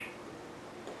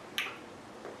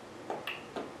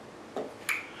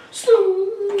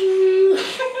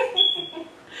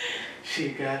She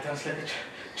got thumbs like a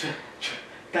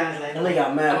thighs like. And they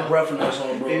got mad breath in that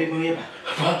song, bro. Baby, move your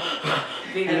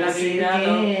Vida la vida,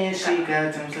 again. She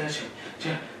got thumbs like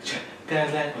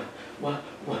thighs like what?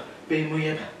 Baby, move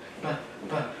your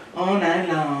all night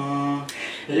long.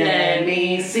 Let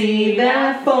me see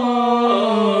that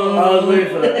phone. I was waiting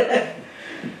for that.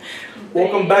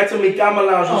 Welcome back to Mi Cama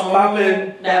Lounge. What's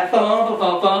poppin'? That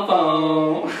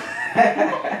phone.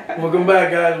 Welcome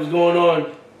back, guys. What's going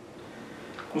on?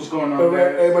 What's going on,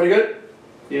 Everybody good?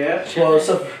 Yeah. Well,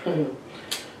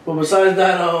 but besides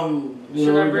that,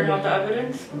 Should I bring out the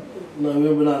evidence? No.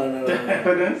 The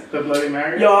evidence? The Bloody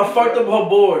Mary? Yo, I fucked up her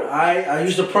board. I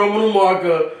used a permanent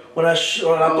marker when I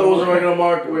thought it was a regular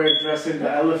marker. We're addressing the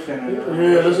elephant.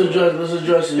 Yeah, let's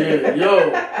address it. Yeah.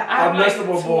 Yo, I messed have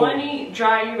up like her board. 20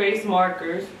 dry erase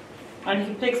markers, and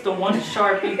he picks the one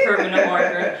Sharpie permanent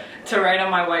marker to write on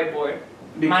my whiteboard.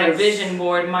 My vision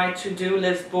board, my to-do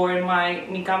list board, my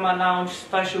Mi Cama Lounge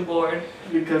special board.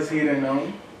 Because he didn't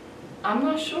know? I'm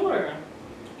not sure.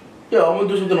 Yo, I'm gonna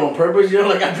do something on purpose. Yo,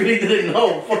 like I really didn't know.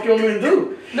 What the fuck you want me to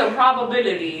do? The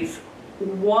probabilities,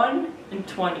 1 in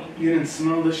 20. You didn't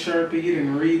smell the Sharpie, you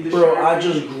didn't read the Sharpie? Bro, I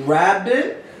just grabbed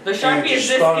it. The Sharpie is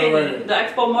this skinny. The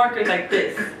Expo marker is like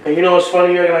this. And you know what's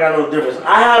funny? You're like, I know the difference.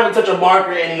 I haven't touched a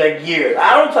marker in like years.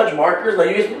 I don't touch markers.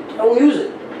 Like, I don't use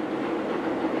it.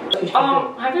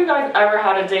 Have you guys ever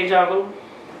had a deja vu?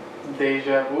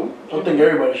 Deja vu? I don't think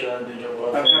everybody should have deja vu.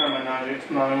 I've had a menage.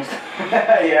 No,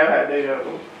 yeah, I've had deja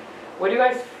vu. What do you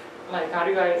guys like?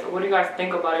 What do you guys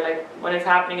think about it? Like when it's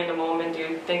happening in the moment, do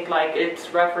you think like it's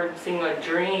referencing a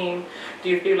dream? Do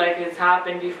you feel like it's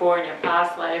happened before in your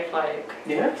past life? Like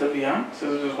yeah, to be honest,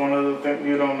 it's just one of the things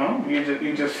you don't know.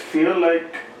 You just feel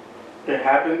like it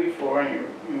happened before, and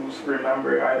you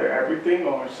remember either everything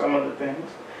or some of the things.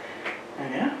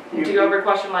 And yeah. Do you ever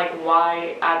question like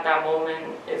why at that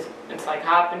moment it's like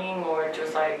happening, or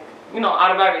just like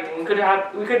out of everything we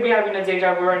could be having a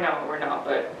deja vu right now, or we're not,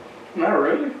 but. Not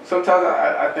really. Sometimes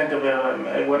I think of it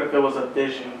like, what if it was a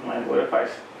vision? Like, what if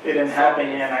it didn't happen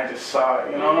yet and I just saw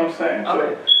it? You know what I'm saying?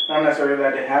 Okay. So, not necessarily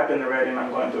that it happened already and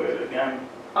I'm going to do it again.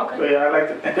 Okay. But yeah, I like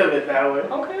to think of it that way.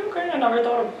 Okay. I never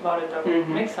thought about it that way.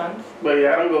 Makes sense. But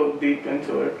yeah, I don't go deep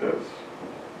into it because...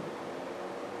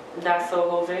 That's so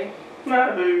Jose?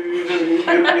 Nah, you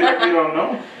don't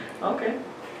know. Okay.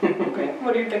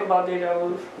 What do you think about deja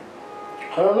vus?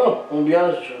 I don't know. I'm gonna be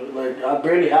honest with you. Like, I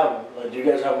barely have them. Like, do you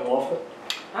guys have them often?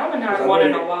 I haven't had one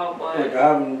in a while, but... Like,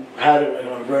 I haven't had it in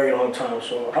a very long time,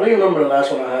 so... I don't even remember the last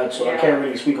one I had, so I can't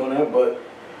really speak on that, but...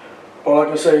 All I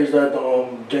can say is that the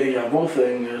deja vu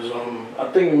thing is, I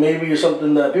think maybe it's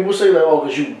something that... People say that,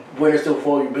 because you witnessed it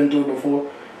before, you've been through it before.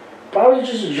 Probably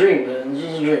it's just a dream, man. It's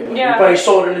just a dream. Like, you probably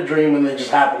saw it in a dream and it just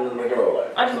happened in the girl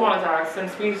life. I just wanted to ask,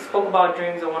 since we spoke about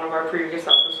dreams in one of our previous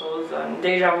episodes,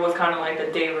 deja vu was kind of like the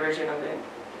day version of it.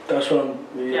 That's what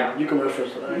you can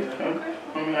reference to that. Okay.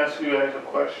 Let me ask you guys a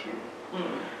question.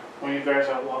 When you guys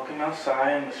are walking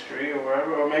outside in the street or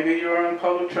wherever, or maybe you're on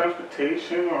public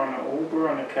transportation or on an Uber,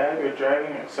 on a cab, you're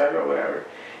driving, etc., whatever,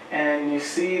 and you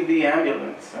see the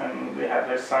ambulance and they have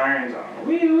their sirens on.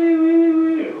 Wee, wee, wee,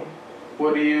 wee, wee.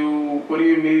 What do you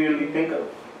immediately think of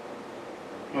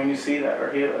when you see that or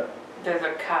hear that? There's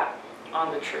a cat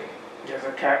on the tree. There's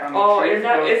a cat on the tree.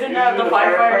 Isn't that the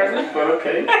firefighters? But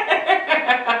okay.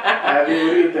 Abby,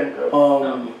 what do you think of?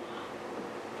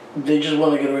 They just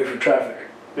want to get away from traffic.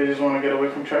 They just want to get away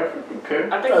from traffic? Okay.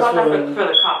 I think about that for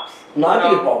the cops. No, I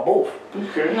think it's about both.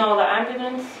 Okay. No, the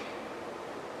ambulance.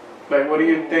 Like, what do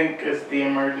you think is the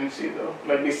emergency though?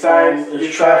 Like besides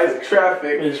traffic.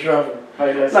 It's traffic.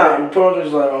 Like I said. Probably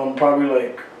just like probably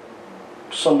like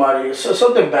somebody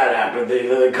something bad happened.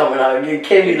 They're coming out. It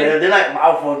can't be there. They're not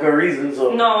out for a good reason.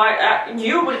 So no,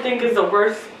 you would think it's the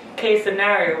worst case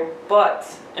scenario, but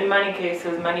in many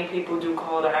cases, many people do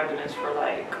call the ambulance for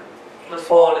like the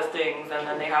smallest things, and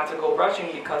then they have to go rushing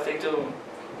because they do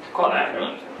call the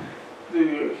ambulance.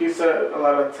 He said a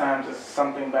lot of times it's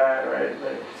something bad, right?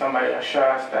 Like somebody got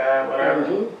shot, stabbed, whatever.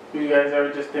 Do you guys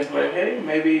ever just think like, hey,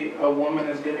 maybe a woman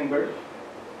is giving birth?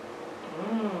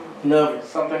 Never.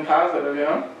 Something positive, you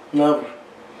know? Never.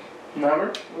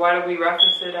 Never? Why do we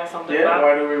reference it as something bad? Yeah,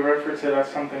 why do we reference it as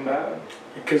something bad?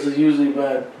 Because it's usually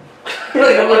bad. Do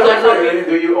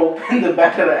you open the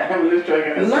back of the ambulance truck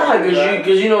and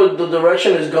because you know the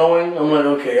direction is going. I'm like,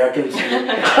 okay, I can see.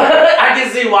 I can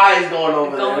see why it's going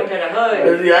over there. Going to the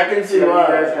hood. Yeah, I can see why.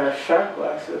 You guys have shot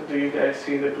glasses. Do you guys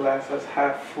see the glass as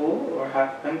half full or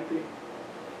half empty?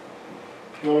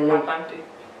 Half empty.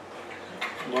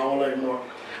 I don't like more.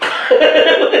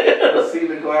 You see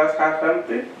the glass half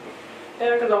empty?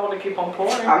 Yeah, because I want to keep on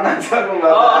pouring. I'm not talking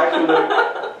about the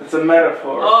actual. It's a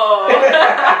metaphor. Oh.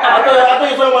 I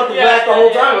thought you were talking about the glass the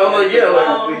whole time. I'm like, yeah.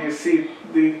 Like, do you see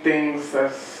the things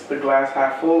as the glass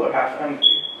half full or half empty?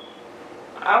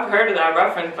 I've heard of that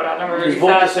reference, but I never really it's both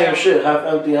the sat same there. shit. Half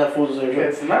empty, half full, the same shit.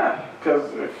 It's not,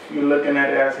 because if you're looking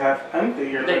at it as half empty,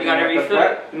 you're Then you looking gotta at the refill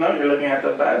bad. No, you're looking at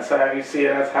the bad side. You see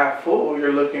it as half full.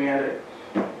 You're looking at it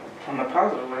on the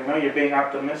positive way. No, you're being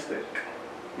optimistic,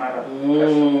 not a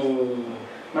pessimist.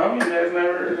 No, you guys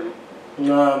never.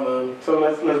 Nah, man. So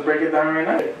let's break it down right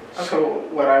now. Okay. So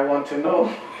what I want to know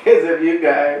is if you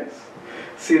guys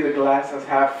see the glass as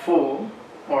half full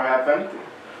or half empty.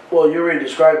 Well, you already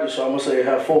described it, so I'm gonna say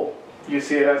half full. You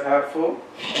see it as half full?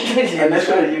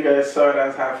 Initially, you guys saw it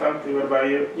as half empty. What about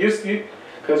you?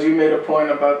 Because you made a point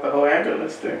about the whole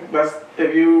ambulance thing. That's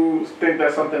if you think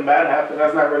that something bad happened,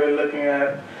 that's not really looking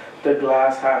at the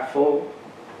glass half full.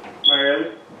 Am I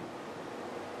really?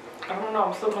 I don't know,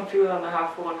 I'm still confused on the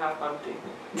half full and half empty.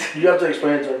 You have to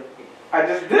explain it to her. I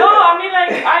just did. No, I mean,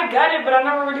 like, I get it, but I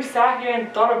never really sat here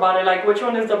and thought about it. Like, which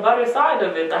one is the better side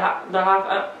of it? The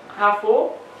half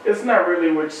full? It's not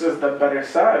really which is the better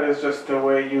side. It's just the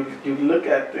way you look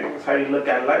at things, how you look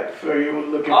at life. Are you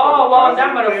looking oh, for the well,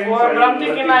 that positive things? metaphor, Are but I'm you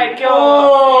thinking looking- like, yo,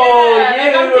 Oh,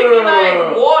 like, I'm thinking like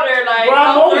water, like, Bro, I'm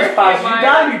how always thirsty positive. am You I?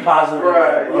 gotta be positive.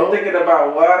 Right, bro. you're thinking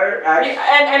about water, actually.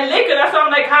 And liquor, that's why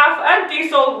I'm like half empty,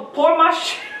 so pour my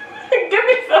shit. Give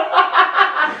me some.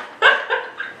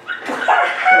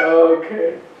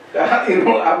 Okay. You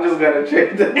know, I'm just gonna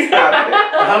change the topic.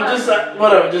 I'm just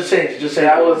whatever. Just change it. Just say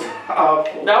That was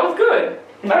awful. That was good.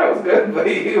 That was good, but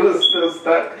you was still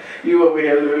stuck. You over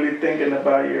here literally thinking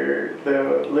about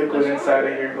the liquid inside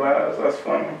of your glass. That's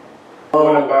funny.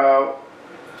 What about,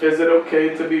 is it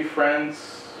okay to be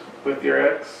friends with your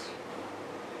ex?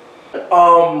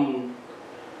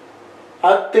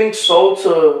 I think so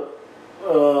to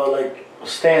like a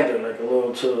standard, like a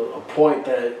little to a point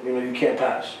that you can't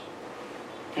pass.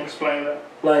 Explain that.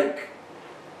 Like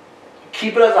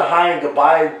keep it as a high and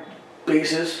goodbye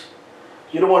basis.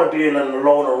 You don't want to be in an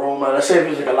alone room. Like, let's say if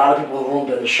there's like a lot of people in the room,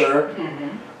 then sure.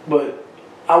 Mm-hmm. But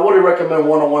I wouldn't recommend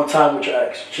one-on-one time with your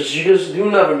ex.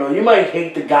 You never know. You might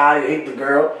hate the guy, you hate the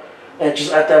girl, and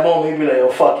just at that moment you'd be like,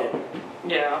 oh fuck it.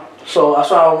 Yeah. So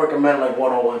that's why I don't recommend like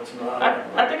one-on-ones.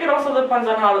 I think it also depends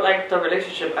on how like the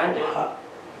relationship ended.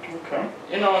 Okay.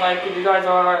 You know, like if you guys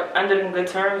are ended in good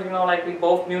terms, you know, like we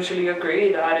both mutually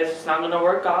agree that it's not gonna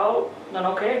work out, then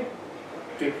okay.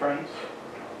 Be friends.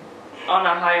 On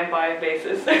a high and by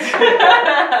basis.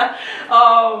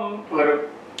 What if?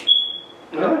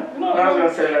 No, I was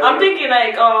gonna say like. I'm thinking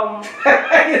like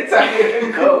You tell me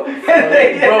to go.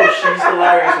 Bro, she's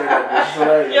hilarious right now. She's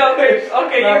hilarious. yeah,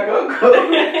 okay. Nah,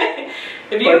 go.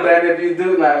 If But you then if you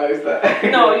do not like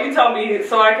that. no, you tell me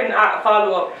so I can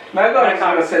follow up. Now I'm just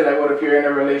gonna say like, what if you're in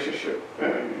a relationship?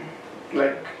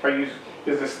 Like,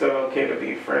 is it still okay to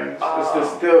be friends? Is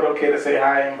it still okay to say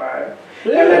hi and bye?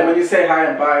 Yeah. And then when you say hi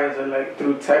and bye, is it like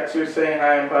through text you're saying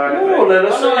hi and bye? No, like,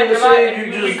 let's like say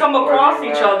if you we just come across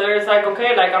each Right. other, it's like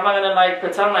okay, like I'm not gonna like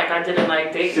pretend like I didn't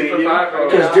like date See you for you? forever.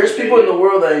 because You know? there's people in the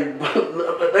world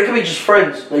that they can be just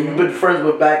friends that you've been friends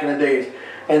with back in the days,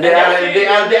 and they act like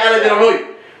they don't know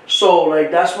you. So like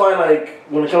that's why like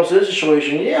when it comes to this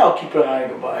situation, yeah, I'll keep it high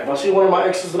and goodbye. If I see one of my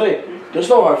exes today, there's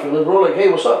no hard feelings, bro. Like, hey,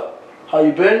 what's up? How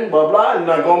you been? Blah blah.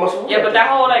 And I go on myself. Yeah, but that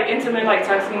whole like intimate like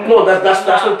texting. No, that's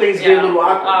when things get a little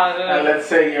awkward. and let's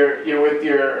say you're with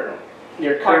your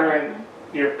current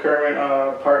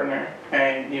partner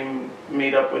and you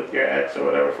meet up with your ex or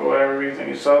whatever for whatever reason.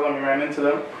 You saw them, you ran into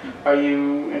them. Are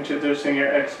you introducing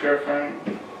your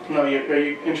ex-girlfriend? No, are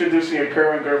you introducing your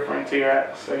current girlfriend to your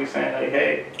ex? Are you saying like,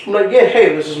 hey? I'm like, yeah,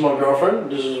 hey, this is my girlfriend.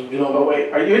 This is But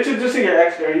wait, are you introducing your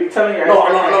ex? Are you telling your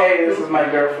ex-girlfriend, hey, this is my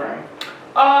girlfriend?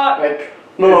 Like,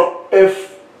 no,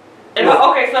 if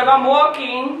okay, so if I'm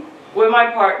walking with my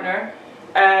partner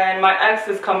and my ex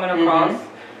is coming across,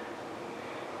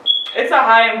 it's a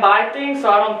hi and bye thing. So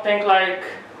I don't think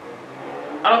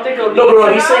it'll.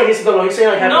 no, he's saying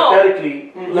like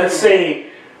hypothetically. Let's say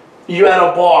you at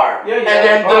a bar, Yeah, and at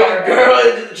then a bar. the girl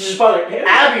is just probably hey,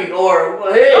 Abby or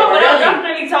hey, No, but I'll Abby.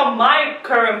 definitely tell my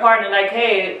current partner like,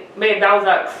 hey, babe, that was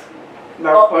ex.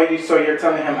 no, so you're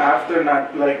telling him after,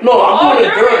 not like. No, I'm Oh,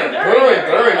 doing it during.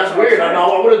 during. That's weird.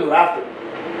 No, I wouldn't do it after.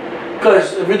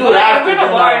 Because if we do it Like, after, if we're in a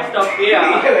then bar and stuff,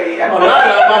 yeah. oh, no,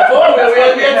 my phone.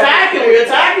 We're attacking. We're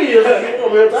attacking you.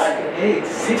 We're attacking. Hey,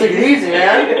 Take it easy,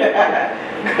 man.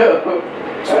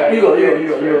 So you go.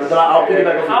 Then I'll pick it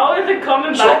back up. How is it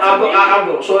coming So back to me? I'll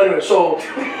go. So anyway,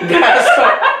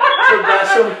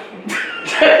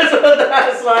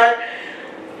 that's why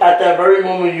at that very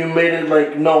moment you made it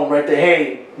like known right there.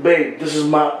 Hey, babe, this is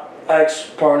my ex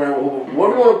partner. What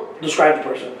do you want to describe the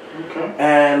person? Okay.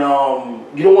 And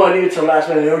you don't want to leave it to the last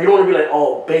minute. You don't want to be like,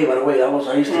 oh, babe, by the way, that was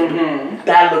I used to do.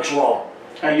 That looks wrong.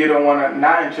 And you don't want to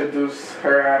not introduce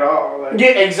her at all. Like, Yeah,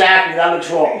 exactly. That looks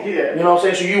wrong. Yeah. You know what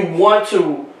I'm saying? So you want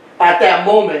to, at that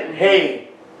moment, hey.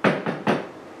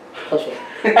 That's what.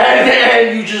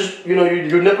 and you just, you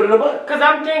nip it in the butt. Because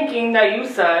I'm thinking that you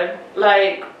said,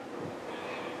 like,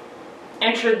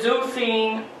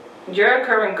 introducing your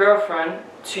current girlfriend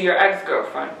to your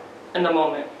ex-girlfriend in the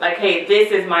moment. Like, hey,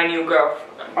 this is my new girlfriend.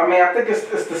 I mean, I think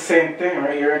it's the same thing,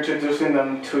 right? You're introducing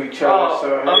them to each other.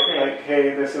 So, okay. like,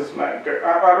 hey, this is my girl.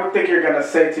 I don't think you're going to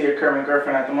say to your current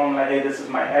girlfriend at the moment, like, hey, this is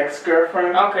my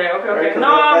ex-girlfriend. Okay. Right?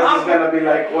 No, I'm going to be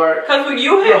like, what? Because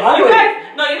you guys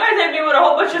hit me with a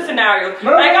whole bunch of scenarios.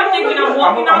 I'm thinking I'm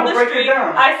walking down the street,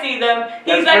 I see them,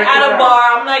 he's like at a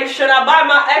bar, I'm like, should I buy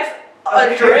my ex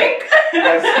a drink?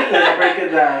 Let's break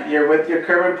it down. You're with your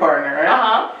current partner, right?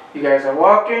 Uh-huh. You guys are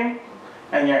walking,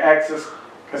 and your ex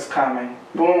is coming.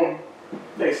 Boom.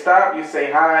 They stop, you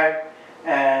say hi,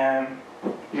 and,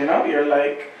 you're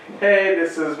like, hey,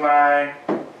 this is my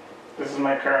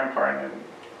current partner.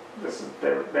 This is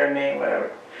their name,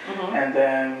 whatever. Mm-hmm. And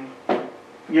then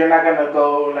you're not gonna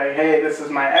go like, hey, this is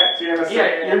my ex. You're gonna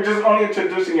say, you're just only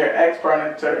introducing your ex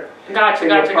partner to Gotcha.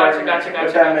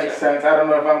 If that makes sense. I don't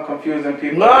know if I'm confusing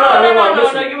people. No,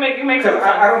 you make sense.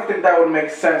 I don't think that would make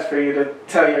sense for you to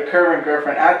tell your current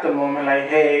girlfriend at the moment, like,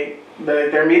 hey,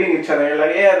 they're meeting each other. You're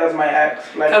like, yeah, that's my ex.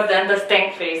 Like, because then the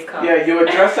stank face comes. Yeah, you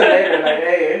address it later, like,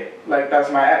 hey, like,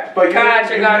 that's my ex. But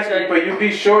but you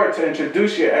be sure to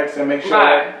introduce your ex and make sure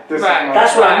that this is my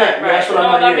That's what I meant. That's what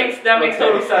I meant. That makes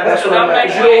total sense. That's what I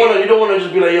meant. You don't want to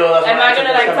just be like, yo, that's my ex. Am I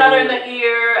gonna like tell her in the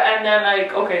ear and then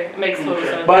like, okay, it makes total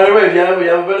sense. By the way, you ever been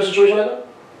in a situation like that?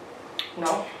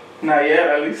 No. Not yet,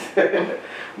 at least.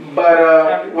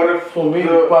 But what if for me,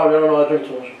 probably I don't know. I drink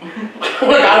too much.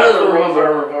 I don't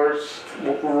remember. Reversed.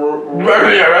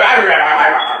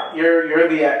 You're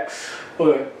the ex.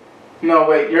 Okay. No,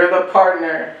 wait. You're the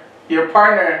partner. Your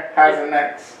partner has an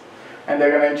ex, and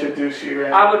they're gonna introduce you.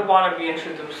 Right? I would want to be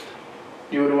introduced.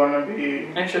 You would want to be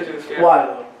introduced. Yeah. Why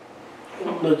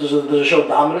though? Does it show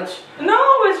dominance?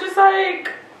 No, it's just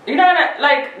like you're not gonna,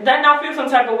 like, then I feel some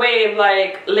type of way if,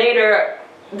 like, later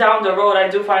down the road I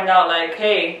do find out, like,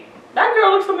 hey, that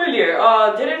girl looks familiar.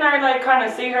 Didn't I like kind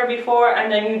of see her before and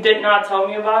then you did not tell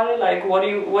me about it? Like, what are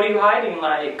you hiding?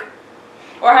 Like,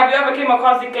 or have you ever came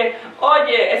across the que,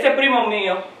 oye, ese primo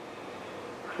mío?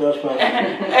 That's my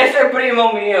Ese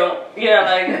primo mío. Yeah,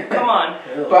 like, come on.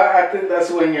 But I think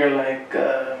that's when you're like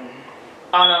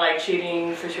on a like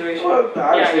cheating situation. Well,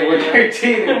 obviously when you're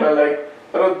cheating, but like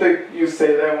I don't think you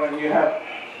say that when you have.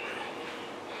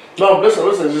 No, listen,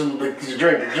 just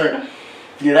drink.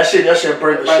 Yeah, that shit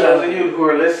burned the shit out. For those of you who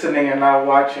are listening and not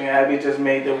watching, Abby just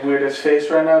made the weirdest face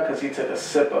right now because he took a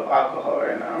sip of alcohol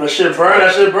right now. That shit burned.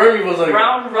 He was like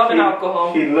brown rubbing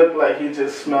alcohol. He looked like he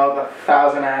just smelled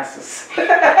 1,000 asses.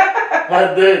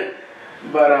 I did.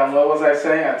 But what was I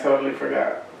saying? I totally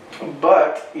forgot.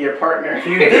 But your partner.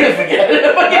 You didn't forget it.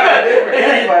 I did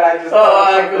forget, but I just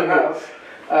thought something else.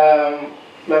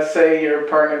 Let's say your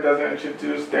partner doesn't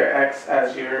introduce their ex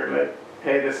as your, like,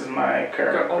 hey, this is my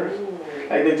current person.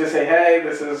 Like, they just say, hey,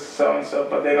 this is so and so,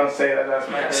 but they don't say that that's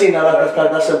my current. See, now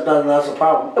that's a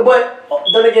problem. But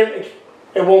then again,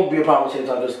 it won't be a problem at the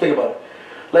same time. Just think about it.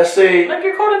 Let's say, like,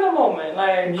 you're caught in the moment,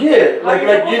 like, yeah, like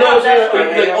you know what I'm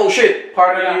saying? Like, oh shit.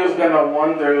 Part of you is gonna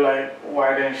wonder, like,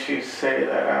 why didn't she say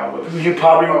that I was?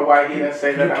 Or why he didn't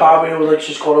say that? You probably was like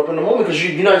she's caught up in the moment because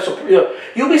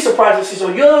you'll be surprised to see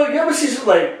someone. You ever see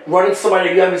like run into somebody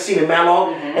that you haven't seen in man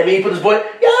long, and then you put this voice,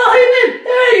 yo, hey man,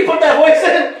 hey, you put that voice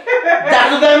in.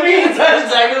 That's what that means. That's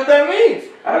exactly what that means.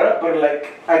 I don't, but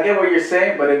like I get what you're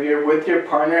saying, but if you're with your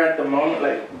partner at the moment,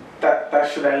 like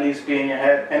that should at least be in your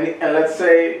head. And let's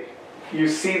say you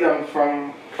see them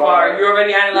from far. You're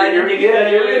already analyzing. You're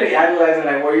really analyzing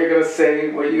like what you're gonna say,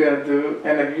 what you're gonna do,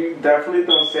 and if you definitely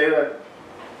don't say that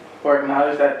or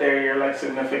acknowledge that they're your like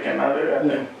significant other, I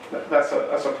think that's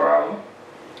a problem.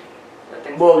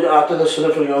 Well, yeah, I think the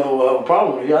significant other will have a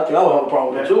problem with it. I think I would have a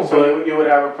problem with it too. So but you would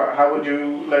have a problem. How would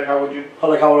you address it? How would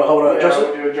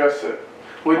you address it?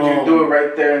 Would you do it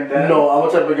right there and then? No, I'm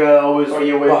a type of guy always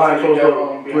behind closed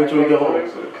doors. Wait till we get home.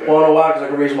 Okay. Well, I don't know why, because I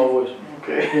can raise my voice.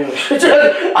 Okay. Yeah.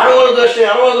 I don't want to do that shit.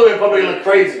 I don't want to do it in public and look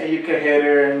crazy. And you can hit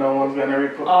her and no one's going to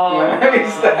report.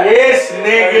 This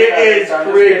nigga is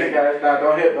crazy. Guys. Nah,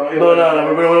 don't hit. No, we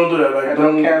don't do that. Like, and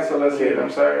don't cancel us here. I'm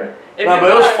sorry. Nah,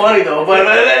 but it was funny though. But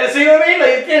see what I mean?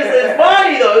 Like, it's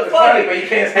funny though. It's funny. But you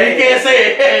can't say it. You can't say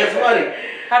it. It's funny.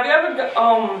 Have you ever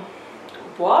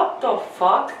What the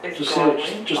fuck is Just going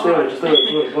just on? just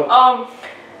do it. Go on.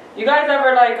 You guys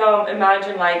ever like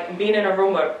imagine like being in a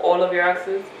room with all of your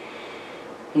exes?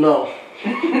 No.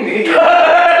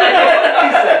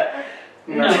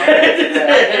 No.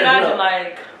 Imagine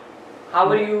like, how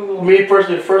would you? Me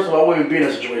personally, first of all, I wouldn't be in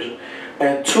that situation.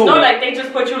 And two. No, like they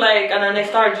just put you like, and then they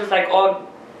start just like all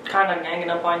kind of ganging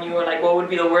up on you, or like what would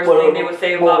be the worst thing they would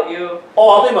say about you?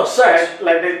 Oh, I think about sex.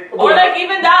 Like they, Or like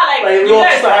even that, like you all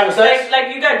start having sex?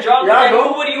 like you get drunk, Yeah, I like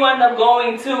know. who would you end up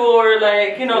going to, or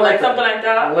like you know, I like like that. something like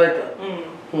that. I like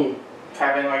that.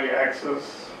 having all your exes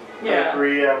Yeah.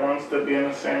 agree at once to be in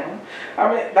the same room. I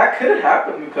mean, that could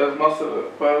happen because most of the,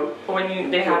 well,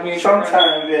 When they have mutual friends.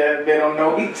 sometimes they don't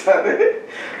know each other,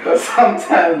 but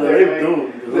sometimes No, they, they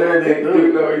do. they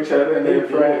do know each other and They they're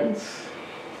do. friends.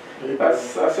 They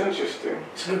That's interesting.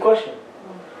 It's a good question.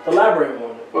 Elaborate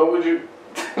on it. What would you?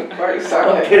 Why are you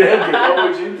sounding? I'm kidding, I'm kidding. What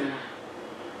would you do?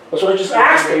 That's what I just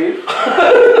asked him.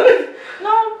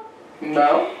 No.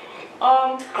 No.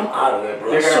 I'm out of there,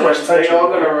 bro. They're There's gonna so much run, tension. they all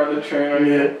bro. gonna run the train on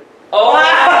Yeah. you. Oh.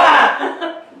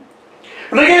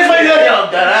 Look at his face,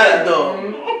 yo, that though.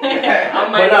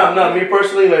 I'm But like, no, me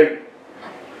personally, like,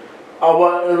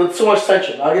 it's too much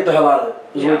tension. I'll get the hell out of it.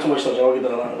 There's way too much tension. I'll get the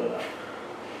hell out of it.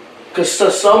 Because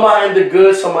some might end the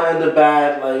good, some might end the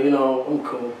bad. Like, you know, I'm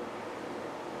cool.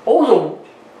 What was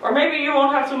or maybe you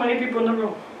won't have too many people in the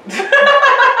room.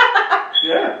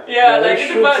 Yeah. Yeah, like that's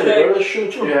it's true about too. that. That's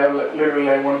true too. You have literally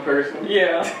like one person.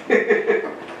 Yeah.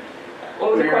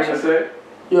 What was the you gonna question? say?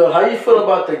 Yo, how you feel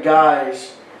about the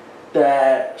guys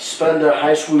that spend their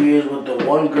high school years with the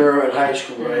one girl in high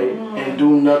school, right, and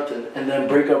do nothing, and then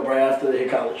break up right after they hit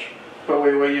college? But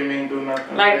wait, what you mean do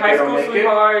nothing? Like high they don't school make it?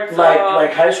 sweethearts.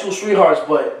 Like high school sweethearts,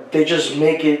 but they just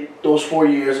make it those 4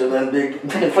 years, and then they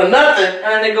for nothing,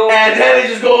 and they go. and then they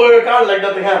just go over to college like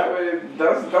nothing happened.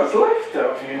 But that's life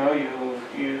though. You know, you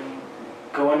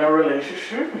go in a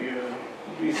relationship.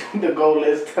 The goal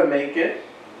is to make it.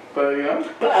 But you know.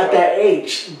 But at that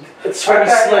age, it's very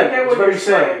slim. It's very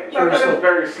slim. It's very It's slim.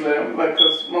 very slim. Like,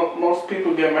 cause most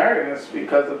people get married and it's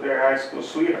because of their high school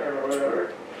sweetheart or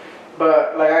whatever.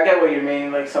 But like, I get what you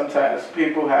mean. Like, sometimes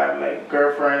people have like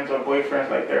girlfriends or boyfriends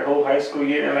like their whole high school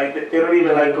year, and like they don't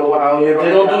even like go out. Yeah, they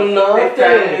don't do nothing.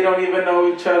 They don't even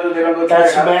know each other. They don't go to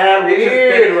That's their house. mad They just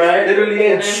weird, been right? Literally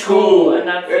in In school. and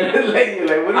that's it. Like, you're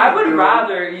like, what are I you would doing?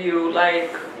 rather you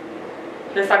like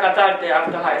desacatarte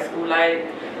after high school, like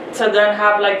to then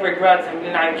have like regrets and be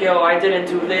like, yo, I didn't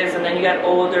do this, and then you get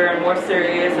older and more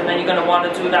serious, and then you're gonna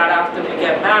want to do that after we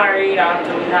get married,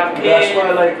 after we have kids. That's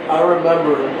why, like, I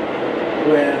remember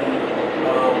when I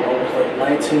was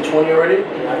like 19, 20 already,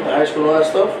 after high school and all that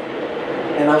stuff.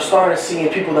 And I started seeing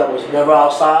people that was never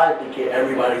outside, they get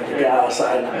everybody to get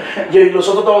outside now. Yeah,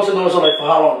 nosotros estamos haciendo eso like for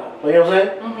how long now? You know what I'm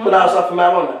saying? But outside for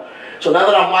how long now? So now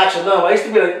that I'm watching them, I used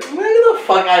to be like, man, get the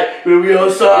fuck out of here. We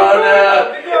outside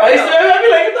now. I used to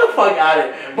be like, get the fuck out of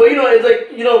here. But you know, it's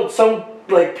like, you know, some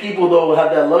like people though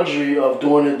have that luxury of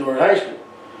doing it during high school.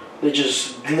 They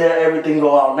just let everything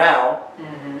go out now.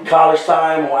 College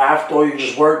time or after, or you're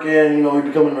just working, you know, you're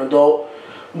becoming an adult.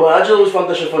 But I just always found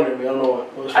that shit funny to me. I don't know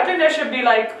what. I think there should be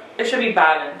like, it should be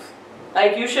balanced.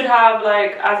 Like you should have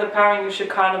like, as a parent, you should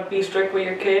kind of be strict with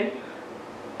your kid.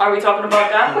 Are we talking about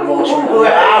that?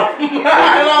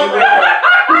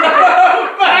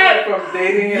 From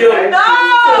dating and Yo, high no!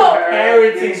 school to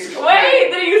Parenting. Wait,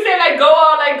 did you say like go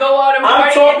out and I'm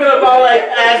party? talking about like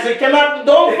as a cannot.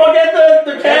 Don't forget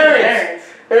the parents.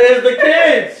 It's the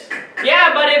kids.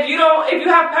 Yeah, but if you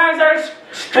have parents that are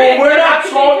strict, But we're then not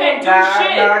obviously you talking- can't do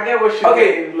shit. Nah, I get what you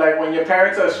Okay. mean. Like when your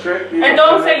parents are strict. You And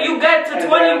don't say you get to And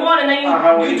 21 and then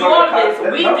when you you do go to all college,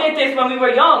 this. We no. did this when we were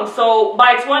young, so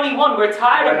by 21 we're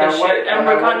tired of this shit, and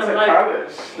we're kind of to like, college.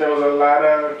 There was a lot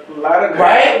of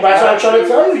Right? That's what I'm trying to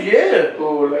tell you. Yeah.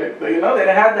 Who, like, you know, they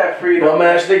didn't have that freedom. Bum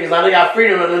ass niggas. Now they got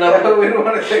freedom and then We don't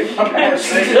want to say bum ass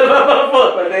niggas.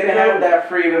 But they didn't have that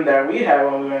freedom that we had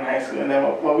when we were in high school. And then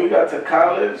when we got to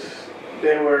college,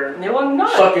 they were they were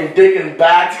not. fucking dick in the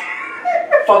back,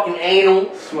 fucking anal,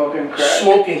 smoking crack,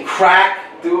 smoking crack,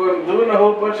 doing a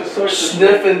whole bunch of sorts of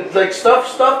sniffing, like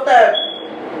stuff that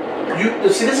you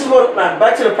see. This is what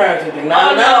back to the parenting thing.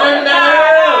 Oh,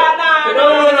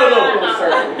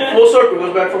 No. Full circle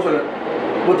goes back full circle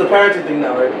with the parenting thing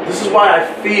now, right? This is why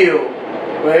I feel,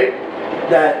 right,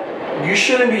 that you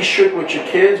shouldn't be strict with your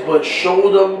kids, but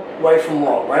show them right from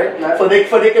wrong, right? For they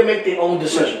can make their own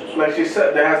decisions. Like she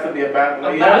said, there has to be a balance.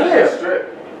 Like, you balance. have to be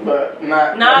strict, but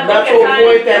not Not to a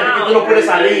point that you don't put it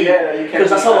salir, because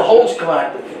that's how the hoes come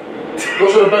active.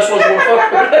 Those are the best ones to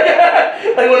fuck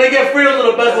with. Like when they get free, those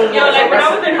are the best ones. Yo, like when I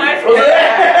was in high school.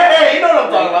 Hey, you know what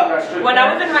I'm talking about. When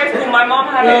I was in high school, my mom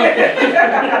had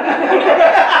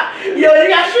Yo, you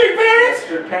got strict parents?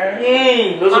 Strict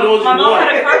parents? Those are the ones my you mom want.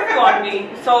 had a curfew on me,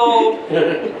 so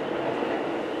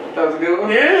That was a good one?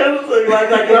 Yeah, it was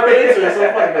like I read into it. So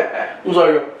funny. I'm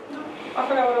sorry. Girl. I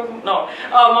forgot what I was. No,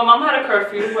 my mom had a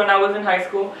curfew when I was in high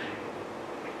school,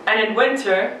 and in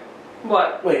winter,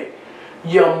 what? Wait,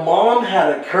 your mom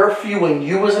had a curfew when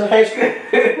you was in high school?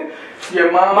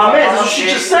 Your mom. My man, that's what she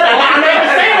just said. I'm not saying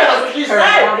that. That's what she Her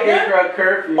said. mom gave her a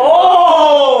curfew.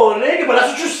 Oh, nigga, but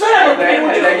that's what you said.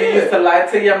 That you used to lie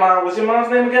to your mom. What's your mom's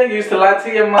name again? You used to lie to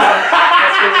your mom.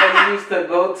 That's when you used to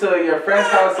go to your friend's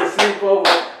house to sleep over.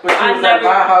 But she was at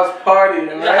my house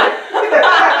partying, right?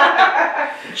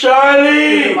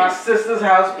 Charlie! My sister's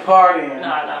house partying.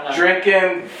 No.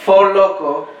 Drinking Four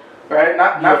Loko. Right?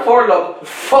 Not Four Loko.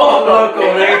 Four Loko,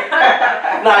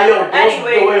 man. Nah, yo,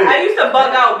 anyway, I used to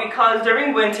bug out because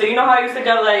during winter, you know how I used to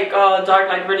get like dark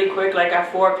like really quick, like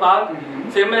at 4 o'clock? Mm-hmm.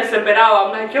 So you're gonna sip it out.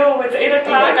 I'm like, yo, it's 8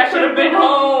 o'clock, I should have been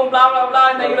home, blah, blah, blah.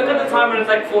 And then you look at the time and it's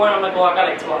like 4 and I'm like, oh, I got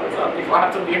like 2 hours up before I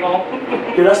have to be home.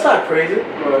 Dude, that's not crazy.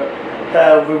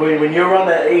 When you're around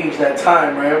that age, that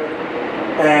time, right?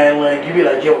 And like you be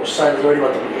like, yo, son is already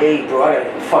about to be 8, bro. I gotta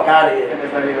get the fuck out of here. And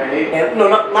it's not even 8. And no,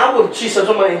 not what she said.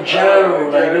 Somebody in general,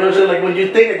 like you know what I'm saying. Like when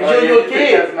you think, because you're a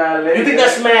kid, you think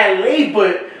that's mad late,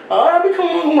 but I be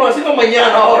coming on, así como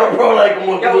mañana ahora, bro. Like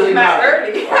como yo, it was mad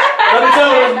early. Let me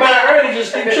tell you, it's mad early.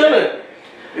 Just keep chilling.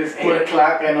 It's 8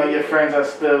 o'clock. I know your friends are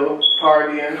still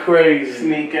partying, Crazy,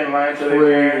 sneaking, lying to their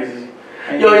parents.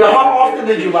 Yo, how often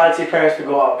did you lie to your parents to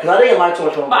go out? Because I didn't lie too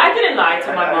much. But I didn't lie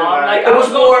to my mom. Like, it was I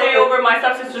was more. Gonna stay over at my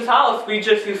stepsister's house. We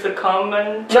just used to come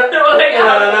and. No.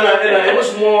 It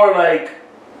was more like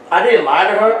I didn't lie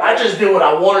to her. I just did what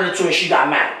I wanted her to, and she got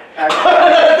mad. That's what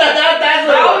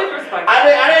I always respect. I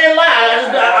didn't lie.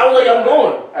 I was like, I'm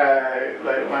going.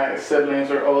 Like my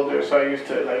siblings are older, so I used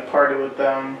to like party with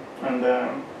them, and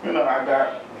then I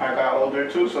got older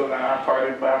too, so then I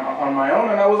partied on my own,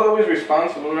 and I was always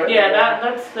responsible, right? Yeah,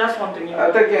 that's one thing.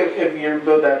 I think if you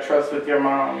build that trust with your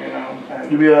mom, and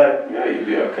you'll be alright. Yeah, you'll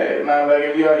be okay. Now, like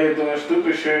if you're out here doing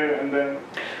stupid shit, and then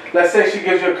let's say she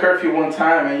gives you a curfew one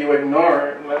time and you ignore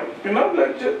it, like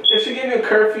if she gave you a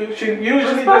curfew, she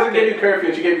usually doesn't give you curfew.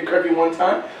 If she gave you curfew one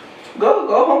time, go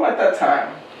home at that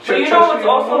time. But you know what's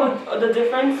also the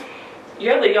difference?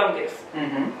 You're the youngest.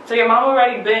 Mm-hmm. So your mom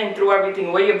already been through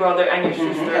everything with your brother and your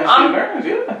sister. And she learns,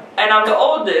 yeah. And I'm the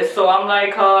oldest, so I'm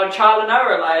like trial and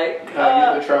error, like.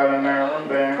 You're the trial and error,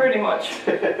 man. Pretty much.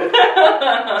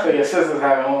 So your sister's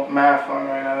having mad fun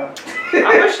right now.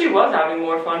 I wish she was having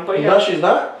more fun, but yeah. No, she's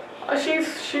not.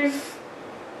 She's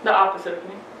the opposite of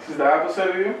me. She's the opposite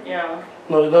of you? Yeah.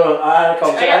 No, I had a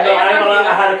conversation. I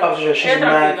had a conversation. She's Ella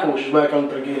mad tranquila. cool. She's mad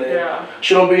tranquila. Yeah.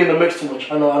 She don't be in the mix too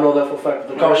much. I know that for a fact.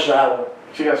 The conversation I had with her.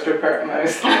 She got strict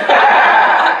parents.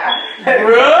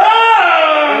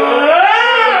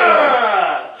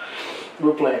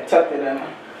 We're playing. Tuck it in.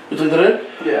 You took it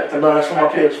in? Yeah. No, that's for my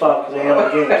PS5 because I ain't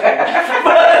have games. You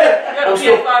got a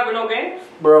PS5 with no games?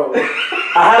 Bro, I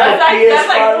have a PS5. That's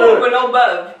like food with no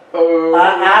bev. I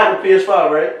have a PS5,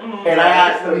 right? Mm-hmm. And I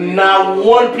have not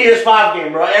one PS5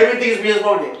 game, bro. Everything's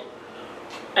PS4 games.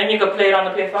 And you can play it on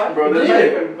the PS5? Bro, there's not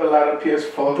even a lot of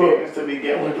PS4 games to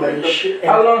begin with. Like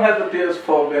how long has the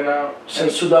PS4 been out?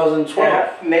 Since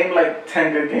 2012. Name like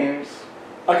 10 good games.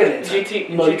 I can name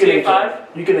GTA 5?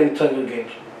 You can name 10 good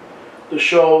games. The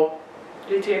Show.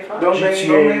 GTA 5? Don't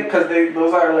name because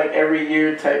those are like every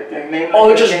year type thing. Name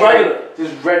It's just regular.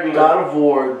 Just regular. God of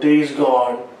War, Days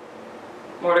Gone.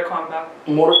 Mortal Kombat.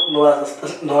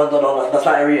 That's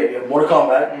not every year. Yeah, Mortal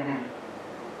Kombat. Mm-hmm.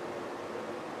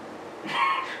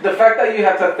 The fact that you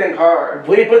have to think hard.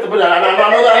 Wait, but I know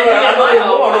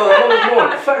there's more.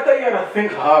 The fact that you have to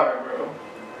think hard, bro.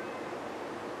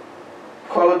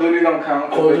 Call of Duty don't count.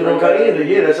 Call of Duty don't count either.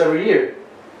 Yeah, that's every year.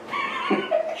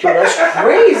 Yo, that's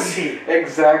crazy.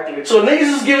 Exactly. So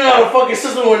niggas is giving out a fucking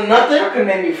system with nothing? I could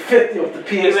name you 50 of the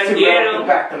PS2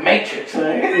 back to Matrix,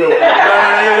 man. We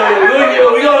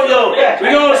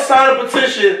gonna sign a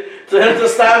petition to him to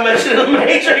stop mentioning the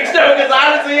Matrix, though, because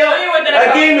honestly,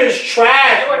 that game is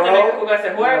trash, bro.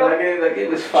 That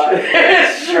game is fire.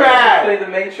 It's trash. Play the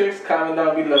Matrix, comment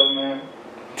down below, man.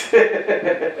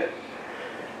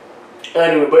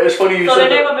 Anyway, but it's funny you so said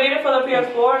they never made it for the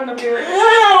PS4 and the PS5?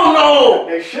 Hell no!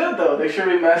 They should, though. They should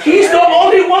remaster. He's the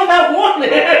only one that won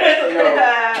it.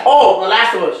 Oh, The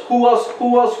Last of Us. Who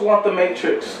else want the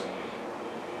Matrix?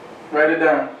 Write it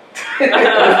down.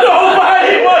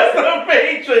 Nobody wants the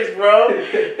Matrix, bro.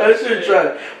 That shit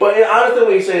trash. But honestly,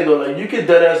 what he's saying though, like you could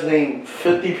deadass name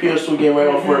 50 PS2 game right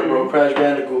off rip, bro. Crash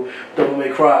Bandicoot, Devil May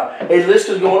Cry. Hey, list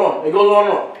is going on. It goes on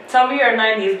and on. Tell me you're a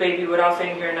 90s baby without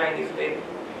saying you're a 90s baby.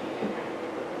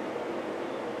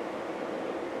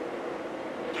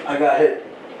 I got hit.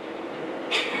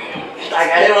 I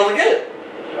got hit when I was a kid.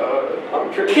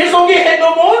 Kids don't get hit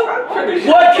no more.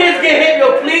 What kids get hit?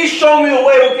 Yo, please show me the way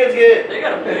where kids get hit. They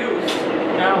got abused.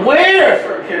 No. Where?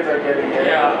 Sure, kids are getting hit.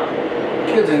 Yeah.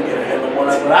 Kids didn't get hit no more.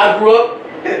 Like when I grew up,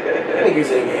 niggas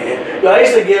didn't get hit. Yo, I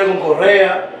used to get con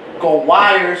correa, con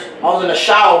wires. I was in the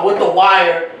shower with the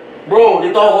wire. Bro,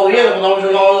 they thought jodiendo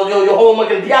cuando yo jodo más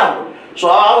que el diablo. So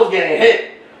I was getting hit.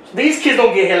 These kids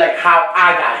don't get hit like how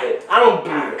I got hit. I don't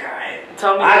believe it.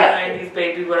 Tell me you're a 90s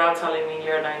baby without telling me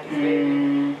you're a 90s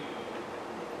baby.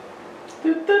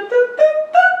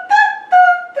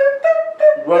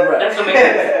 Run That's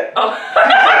amazing. Oh.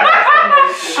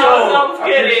 I'm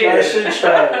kidding. That shit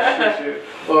trash.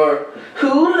 Or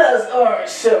who loves orange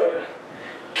soda?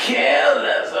 Kel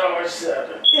loves orange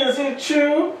soda. Is it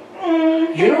true?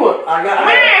 You know what? I got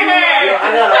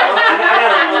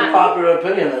an unpopular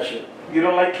opinion on that shit. You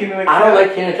don't like Kenan and I Kel? don't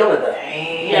like Kenan and Kel like that.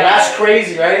 Yeah. And that's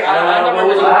crazy, right? I never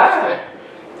really watched it.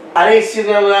 I didn't see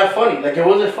them that funny. Like it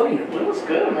wasn't funny. It was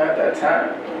good, man, at that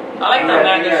time. I like that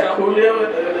Maggie show. Coolio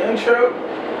with the intro.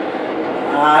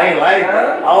 I ain't like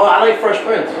that. I like Fresh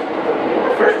Prince.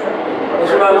 First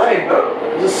That's what I like.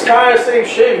 It's kind of the same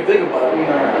shit if you think about it.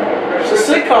 Nah. It's a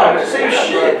sitcom. It's the same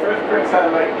shit. First Prince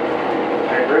had like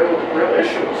real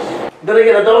issues. Then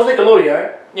again, that was Nickelodeon,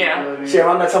 right? Yeah. See,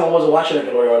 around that time I wasn't watching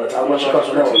Nickelodeon around that time. I was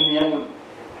watching Cartoon Network. Network.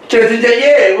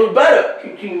 Yeah, it was better.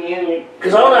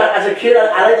 Cause I don't know, as a kid,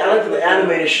 I liked the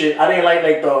animated shit. I didn't like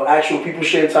the actual people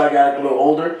shit until I got a little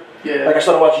older. Yeah. Like I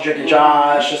started watching Drake and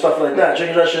Josh and stuff like that. Drake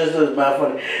and Josh is mad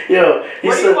funny. Yo,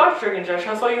 Where do you watch Drake and Josh?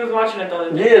 I saw you was watching it the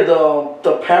other day. Yeah,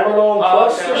 the Paramount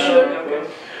Plus and shit. Okay.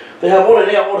 They have all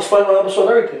the Spider-Man episode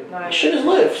and everything. Nice. Shit is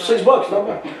lit. $6, not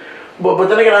bad. But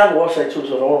then again, I have a website too,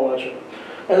 so I don't want to watch it.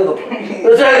 That's the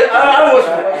point. I watch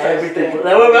everything. I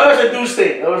watch the Deuce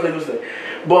thing.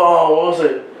 But what was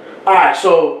it? All right,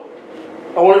 so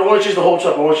I want to change the whole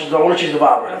truck. I want to change the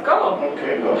vibe. Right? Let's go.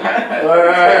 Okay, go ahead. All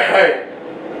right.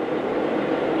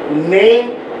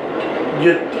 Name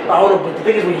your. I don't know, but the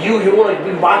thing is with you don't like to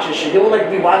be watching shit. You don't like to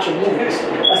be watching movies.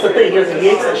 That's the thing. He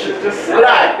hates that shit. But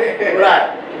all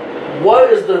right.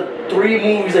 What is the 3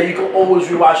 movies that you can always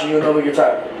rewatch and you'll never get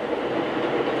tired?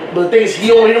 But the thing is, he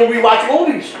don't rewatch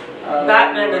movies.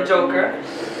 Batman, the Joker.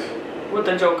 With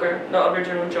the Joker, the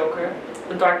original Joker.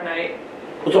 The Dark Knight.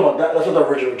 We're talking about that. That's not the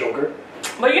original Joker.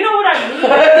 But you know what I mean.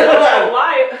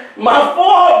 Why? My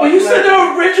fault, but you said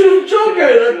the original You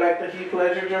Joker. like the Heath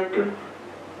Ledger Joker?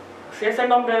 Si ese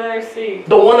nombre de sí.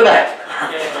 The one of that.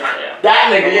 Yeah.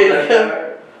 That nigga,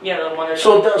 yeah. Yeah, the one.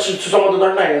 So talking about the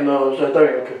Dark Knight and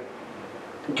okay.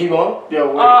 Keep going.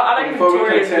 Yo, wait. I like Before we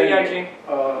Victoria's continue, VIG.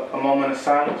 a moment of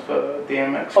silence for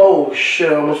DMX. Oh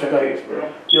shit, I almost forgot.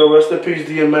 Bro. Yo, rest in peace,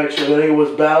 DMX. Yo, that nigga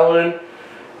was battling.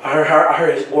 I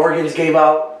heard his organs gave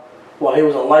out while he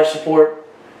was on life support.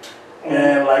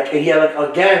 And he had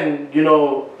again,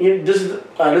 this is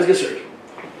let's get serious.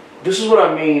 This is what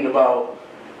I mean about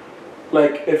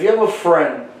if you have a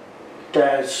friend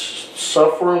that's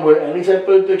suffering with any type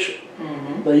of addiction,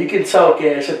 that you can tell que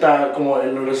ese está como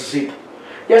él lo necesita.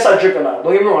 Yes, I drink a lot.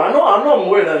 Don't get me wrong. I know I'm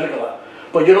aware that I drink a lot.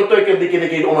 But you don't think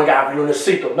que oh my God, lo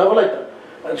necesito. Never like that.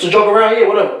 It's a joke around, yeah,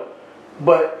 whatever.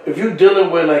 But if you're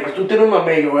dealing with if you're dealing with my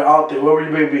mate or out there, whoever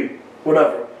you may be,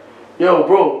 whatever, yo,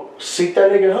 bro, seek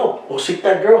that nigga help or seek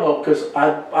that girl help. Cause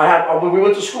we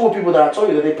went to school with people that I told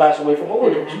you that they passed away from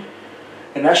overdose,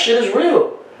 and that shit is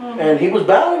real. And he was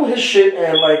battling with his shit,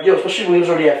 and especially when he was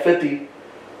already at 50,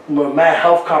 with mad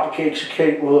health complications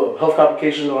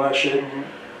and all that shit.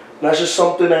 That's just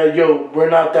something that we're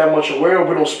not that much aware of.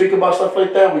 We don't speak about stuff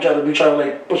like that. We try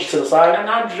to push it to the side. And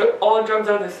not all drugs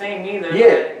are the same either.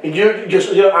 Yeah,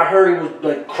 and I heard it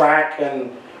was crack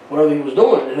and whatever he was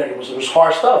doing, and it was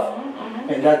hard stuff.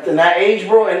 And that in that age,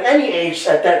 bro, and any age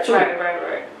at that too.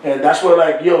 Right. And that's where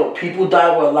people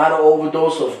die with a lot of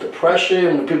overdose of depression,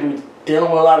 and people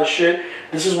dealing with a lot of shit.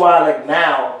 This is why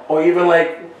now, or even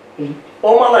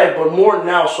all my life, but more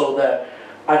now, so that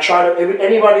I try to,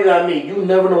 anybody that I meet, you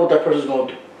never know what that person's going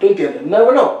to do.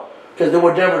 Never know. Because they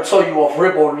would never tell you off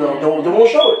rip or they won't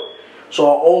show it. So I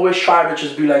always try to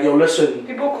just be like, yo, listen.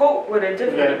 People cope with it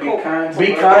differently. Be kind.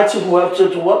 Be kind to whoever, to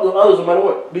others, no matter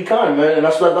what. Be kind, man. And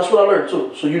that's what I learned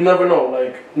too. So you never know.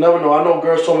 Never know. I know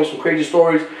girls told me some crazy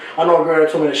stories. I know a girl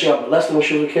that told me that she got molested when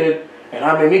she was a kid. And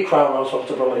that made me cry when I was talking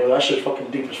to her. Yo, that shit's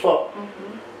fucking deep as fuck.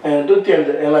 And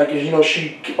like, you know,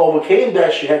 she overcame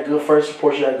that. She had good friend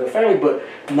support. She had good family, but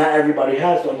not everybody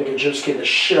has that. Nigga Jim scared the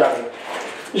shit out of her.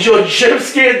 Yo, Jim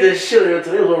scared the shit out of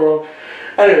her. Today was all wrong.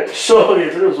 Anyway, so yeah,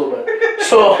 today was all bad.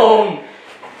 So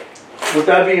with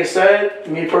that being said,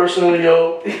 me personally,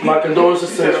 yo, my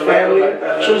condolences to his family.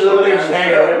 Sure, just let just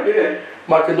hang out.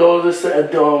 My condolences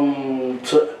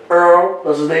to Earl.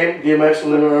 That's his name. DMX.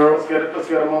 Earl. Let's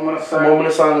get a moment of silence. Moment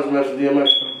of silence, man, for DMX.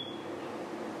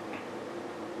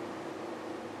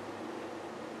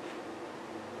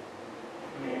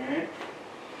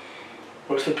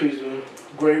 Rest in peace, man.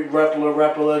 Great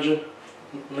rapper legend.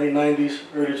 Late 90s,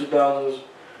 early 2000s.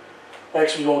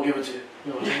 X was gonna give it to you.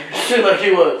 You know what I'm saying? Shit like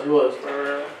he was.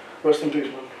 Rest in peace,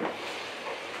 man.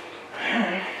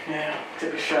 Yeah,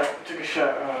 take a shot,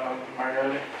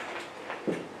 Margarita.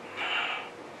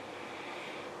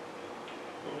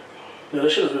 Yeah, that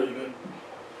shit is really good.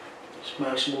 It's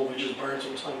mad smooth, it just burns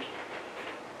sometimes.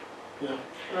 Yeah.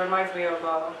 It reminds me of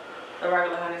the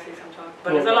regular Hennessy sometimes.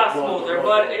 But it's a lot smoother,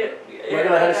 but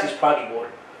regular Hennessy's Project Boy.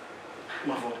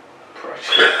 My fault. Project.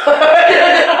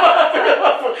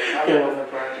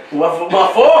 My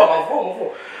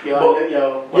fault. Yo,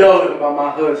 about my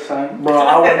hood, son. Bro,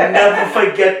 I would never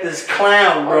forget this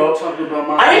clown, bro. Talking about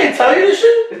my I didn't tell you this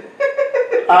shit?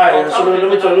 Alright, so let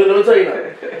me tell you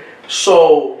now.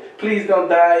 So, please don't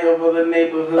die over the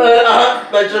neighborhood.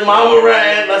 That's your mama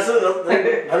ran. That's it.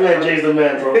 That man Jay's the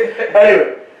man, bro.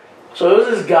 Anyway, so there was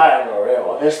this guy I know, right,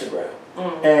 on Instagram.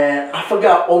 And I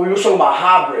forgot, we were talking about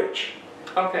High Bridge.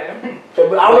 Okay. I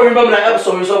don't remember that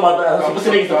episode. We were talking about that. I'm not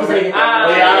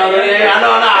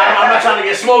trying to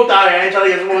get smoked out here. I ain't trying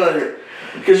to get smoked out here.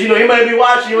 Because, you know, he might be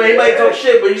watching you, he might talk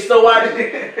shit, but you still watching.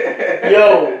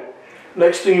 Yo,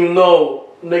 next thing you know,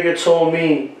 nigga told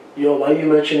me, yo, why you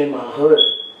mentioning my hood?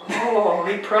 Oh,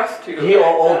 he pressed you. He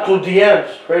all through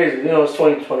DMs. Crazy. You know, it's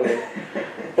 2020.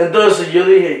 And does a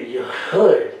yearly your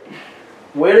hood.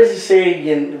 Where does he say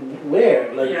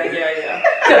where? Like, yeah.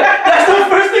 That's the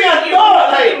first thing I thought.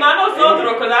 Like,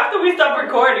 because after we stopped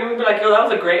recording, we'd be like, yo, that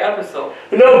was a great episode.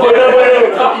 No.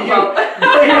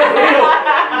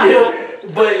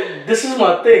 But this is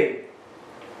my thing.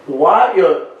 Why,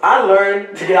 I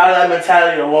learned to get out of that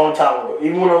mentality a long time ago.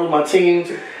 Even when I was in my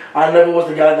teens, I never was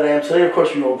the guy that I am today. Of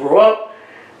course, we all grew up.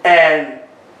 And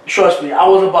trust me, I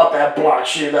was about that block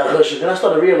shit, that hood shit. Then I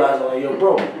started realizing, like, yo,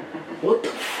 bro, what the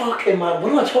fuck what am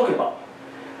I talking about?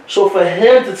 So for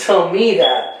him to tell me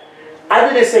that, I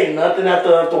didn't say nothing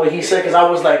after what he said, because I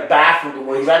was like baffled the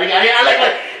way he said.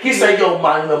 He said, yo,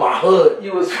 my hood. He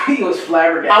was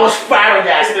flabbergasted. I was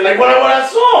flabbergasted, like what I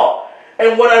saw.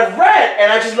 And what I read,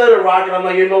 and I just let it rock, and I'm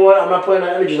like, you know what? I'm not putting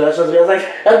that energy. That's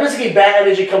basically bad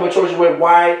energy coming towards you.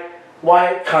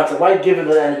 Why content? Why give it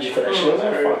the energy for that shit?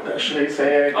 Man, fuck that shit.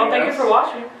 Thank you for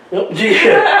watching.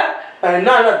 Yeah. And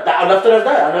after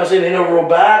that, I never said they never wrote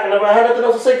back. I had nothing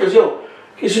else to say, because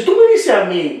si tú me dices a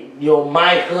mí,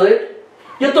 my hood,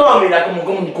 yo te voy a mirar como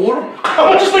un culo.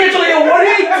 I'm just looking at you like, what are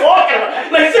you talking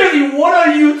about? Like, seriously, what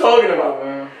are you talking about?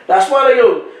 That's why,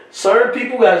 certain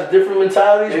people got different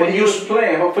mentalities. When he was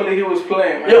playing, hopefully he was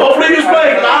playing. Man. Yeah, hopefully he was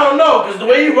playing, because I don't know, because the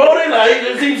way you wrote it, like,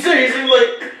 it seems serious. It seems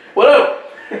like, whatever.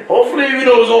 Hopefully, it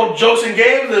was all jokes and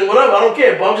games and whatever. I don't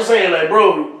care, but I'm just saying, like,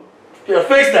 bro,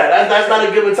 fix that. That's not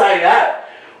a good mentality to have.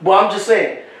 But I'm just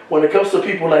saying, when it comes to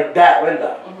people like that,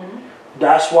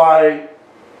 that's why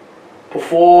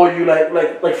before you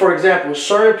like for example,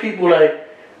 certain people I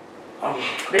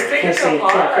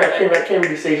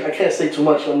can't say too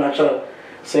much. I'm not trying to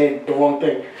say the wrong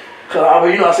thing.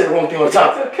 I say the wrong thing on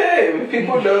top. It's okay.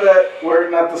 People know that we're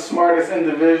not the smartest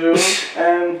individuals,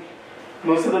 and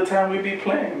most of the time we be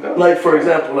playing. Like for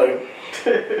example,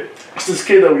 it's this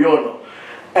kid that we all know,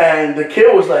 and the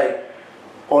kid was like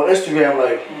on Instagram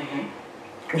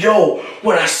yo,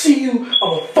 when I see you, I'm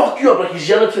gonna fuck you up. Like he's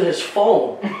yelling to his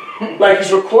phone. Like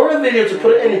he's recording a video to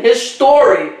put it in his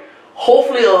story.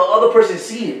 Hopefully the other person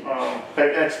see it.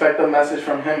 Expect a message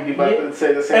from him. He about to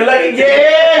say the same thing.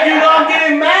 And I'm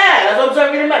getting mad. That's what I'm saying,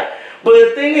 I'm getting mad. But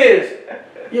the thing is,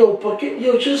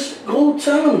 just go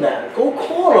tell him that. Go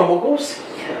call him or go see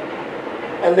him.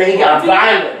 And then he got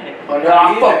violent.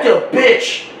 I fucked your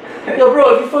bitch. Yo,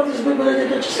 bro, if you fuck this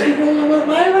bitch, just say, hey,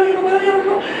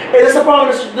 that's the problem.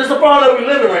 This is the problem that we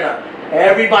live in right now.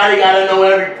 Everybody gotta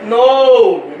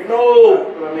know No.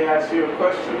 Let me ask you a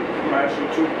question. I'm asking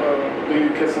you, do you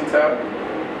kiss and tell?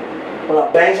 When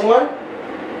I bang someone?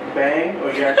 bang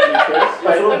or you actually kiss?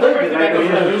 That's what I'm thinking. Like, do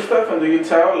you do stuff and do you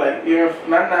tell? Like, even if,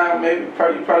 not now, maybe, you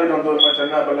probably don't do it much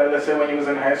enough, but like, let's say when you was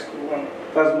in high school,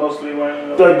 that's mostly when,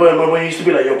 Like, but when you used to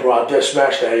be like, yo, bro, I just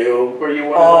smashed that, yo. were you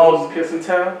one of those kiss and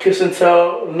tell? Kiss and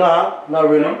tell? Nah, not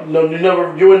really.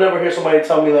 No, you would never hear somebody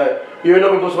tell me that. You would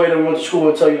never go to somebody that went to school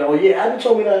and tell you that, oh yeah, Abby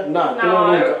told me that. Nah.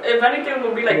 No, if anything, it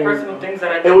would be like personal things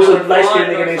that I It did was a for light fun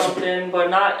skinned nigga or named something, but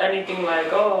not anything like,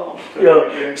 oh.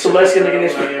 Yo, some light skinned nigga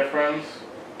named One of your friends?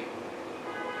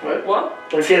 What? What?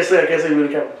 I can't say you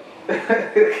really can.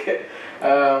 Okay.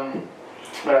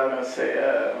 What I was gonna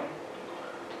say,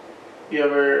 you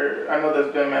ever, I know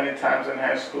there's been many times in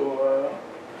high school,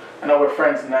 I know we're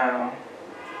friends now,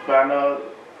 but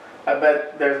I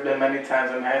bet there's been many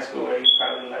times in high school where you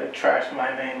probably like trashed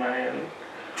my name on here.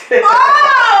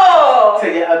 Oh!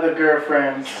 To your other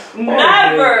girlfriends.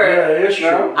 Never! Yeah, it's true.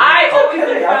 No? I It's always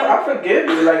okay. defend. I forgive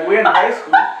you. Like, we're in high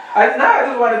school. I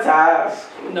just wanted to ask.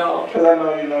 No. Because I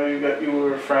know, you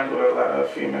were friends with a lot of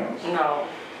females. No.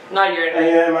 Not your And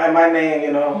name. yeah, my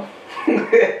name,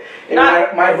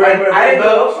 Not- my friend, I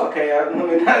know. Okay, let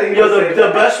me not even Yo, say the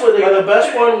that. best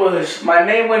one was My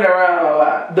name went around a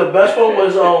lot. the best one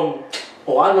was oh,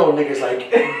 I know niggas like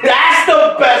that's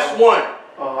the best one.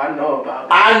 Oh, I know about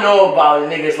it. I know about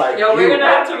niggas like Yo, we're you. gonna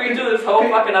have to redo this whole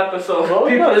fucking episode. Oh,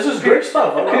 no, this is great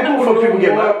stuff. People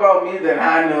get more about me than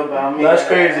I know about me. That's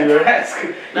crazy, man.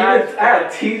 I had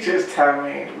teachers tell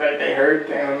me like they heard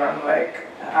things, and I'm like,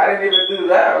 I didn't even do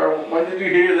that. Or when did you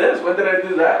hear this? When did I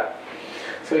do that?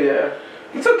 So yeah,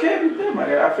 it's okay if you did, my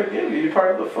guy. I forgive you. You're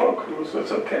part of the folk crew, so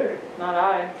it's okay. Not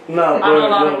I. No, I know a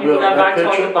lot of people that back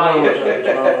talk about you.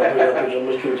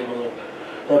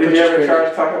 Did you ever try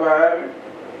to talk about it?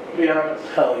 Be honest.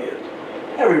 Hell yeah.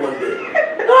 Everyone did.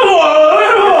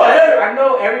 I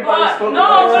know everybody But, spoke no,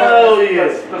 about but- Hell it, yeah.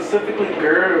 but specifically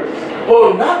girls.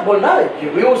 Well, not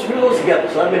you. We was together,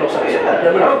 so that made no sense. Yeah,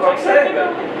 That made no I'm sense. saying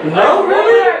that. No,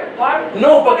 really? Why?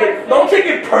 No, but don't take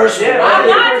it personal. Yeah, I'm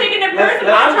not taking it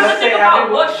personal. I'm trying to think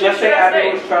about what shit let's should say I Abby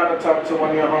say. was trying to talk to one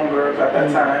of your homegirls at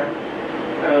that time,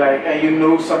 and you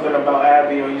knew something about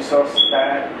Abby, or you saw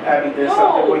that Abby did No.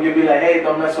 something, would you be like, hey,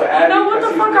 don't mess with Abby? You know what the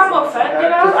 'cause fuck he's I'm this and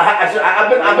offended that? at? I've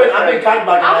been kind of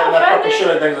like I'm that fucking offended. shit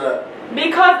and things like that.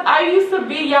 Because I used to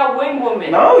be your wing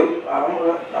woman. No,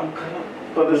 I'm kind of.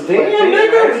 But this Damn,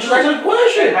 nigga, just like a in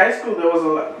question. high school, there was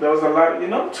a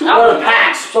lot, two A lot of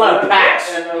packs. A lot of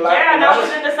packs. And a lot, Yeah, and a lot I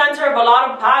was in the center of a lot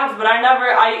of packs, but I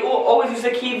always used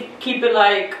to keep it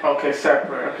like Okay,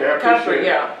 separate. Okay, I appreciate separate, it.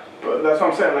 yeah. But that's what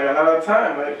I'm saying. Like a lot of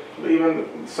time, like even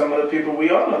some of the people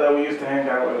we all know that we used to hang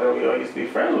out with, that we all used to be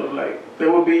friends with, like they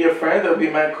would be your friends, they'll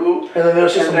be mad cool. And then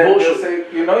there's just some And then bullshit. they'll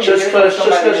say, you know, Just you because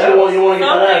you want to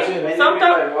get that ass Something. in. And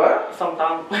Sometimes- you'd be like, what?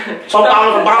 Sometimes.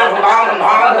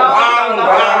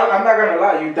 I'm not gonna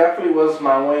lie, you definitely was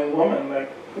my wing woman.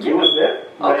 Like you was there.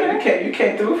 Like Okay. you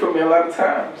came through for me a lot of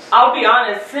times. I'll be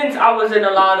honest, since I was in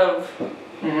a lot of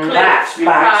Facts,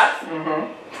 facts.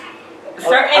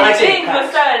 certain I say things were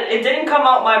facts. said, it didn't come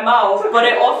out my mouth, but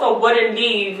it also wouldn't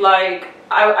leave. Like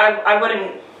I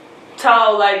wouldn't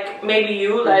tell like maybe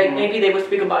you, like maybe they would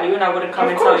speak about you, and I wouldn't come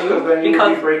Of and course, tell you then you would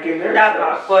because be breaking their that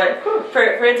trust. part. But for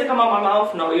it to come out my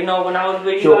mouth, no. You know, when I was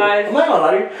with Yo, you guys, I'm not gonna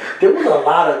lie to you. There was a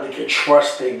lot of like,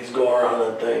 trust things going around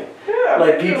that thing. Yeah,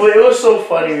 Like people, it was so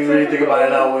funny when you really think about it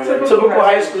that way. Like typical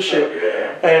high school shit,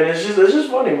 Yeah. and it's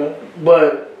just funny, man.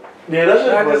 But yeah, that's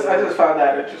just. I just found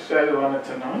that interesting. I just wanted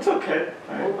to know. It's okay.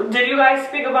 Right? did you guys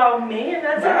speak about me and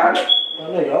that's Nah, it?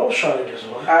 Nigga, I was trying to get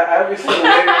some. I be still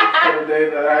waiting for the day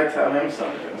that I tell him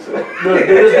something. So.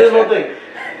 There's one thing.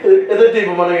 It's a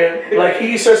deeper, my nigga. Like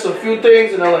he says a few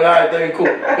things, and I'm like, alright, then cool.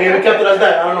 He even kept it as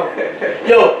that. I don't know.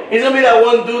 Yo, he's gonna be that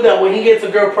one dude that when he gets a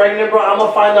girl pregnant, bro, I'm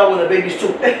gonna find out when the baby's two.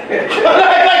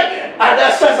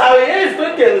 That's just how it is,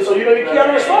 dude. So you know you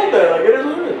gotta respect that. Like it is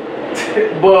what it is.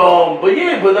 But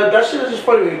yeah, but that shit is just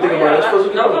funny when you think about it. It's supposed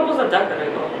to be that funny. was a decade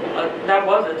ago. That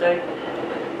was a decade.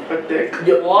 A dick.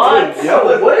 Yo, What? dude,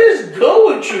 yo, what is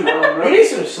good with you? You need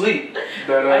some sleep.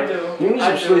 I do. You need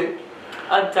I some do. sleep.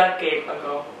 A decade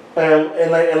ago. And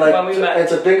When we met.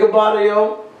 to think about it,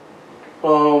 yo.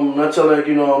 Not to like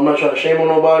I'm not trying to shame on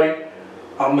nobody.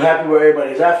 I'm happy where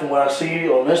everybody's at from what I see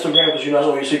on Instagram because that's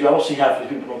all you see. I don't see half these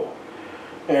people no more.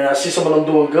 And I see some of them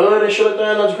doing good and shit like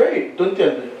that, and that's great. Don't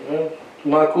think man.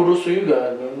 My kudos to you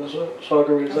guys, man. That's all I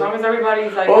can really As say. long as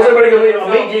everybody's like. As long as everybody can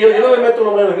meet you know me meto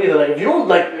no man either. Like if you don't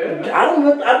like,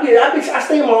 I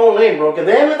stay in my own lane, bro. Cause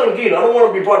they ain't tranquilo. I don't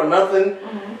want to be part of nothing.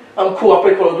 I'm cool. I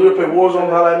play Call of Duty, I play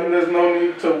Warzone. I mean, there's no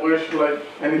need to wish like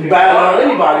anything Bad on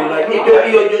anybody. Like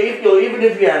even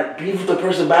if you had beef with the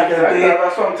person back in the day,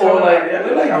 That's what I'm telling or like,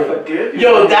 you. I forgive you.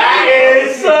 yo, that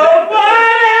is so funny.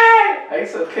 I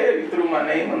it's okay. You threw my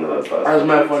name under the bus. That's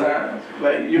mad funny. Times.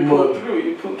 Like, you pulled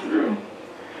through.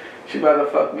 She about to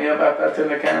fuck me up after I turn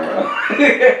the camera on.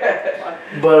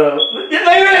 But,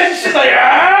 she's like,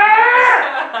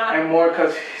 ah! And more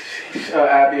because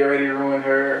Abby already ruined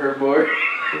her board.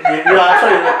 Yeah, I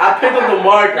tell you, I picked up the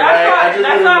marker, right?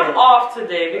 That's not off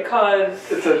today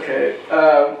because... It's okay.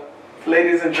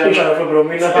 Ladies and She's trying to gentlemen, flip it on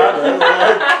me.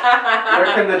 where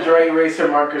can the dry eraser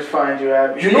markers find you,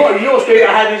 Abby? You know what's crazy?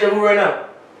 I had deja vu right now.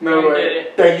 No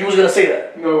way. That you was gonna say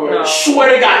that. No way. No.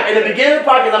 Swear to God, in the beginning of the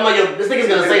podcast, I'm like, yo, this nigga's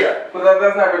gonna say that. But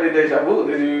that's not really deja vu.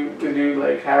 Did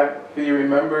you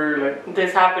remember, like...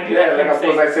 This happened. Yeah, like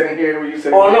was I sitting here where you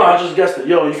said... Oh no, I just guessed it.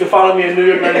 Yo, you can follow me at New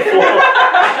York 94.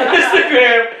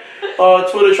 Instagram,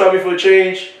 Twitter, Try Me For A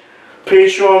Change.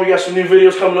 Patreon, we got some new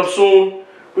videos coming up soon.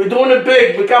 We're doing it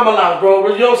big with Kamalan, bro.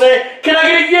 You know what I'm saying? Can I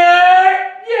get a yeah?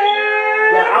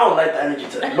 Yeah, I don't like the energy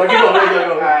today. But you go.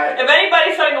 If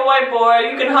anybody's selling a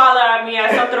whiteboard, you can holler at me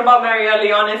at something about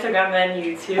Marielle on Instagram and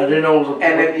YouTube. I didn't know it was a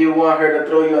And if you want her to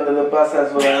throw you under the bus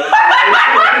as well.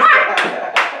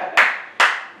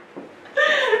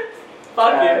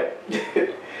 Fuck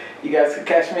you. You guys can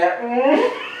catch me at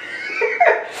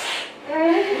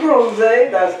Jose,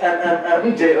 that's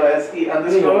MMMJOSE_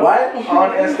 What? on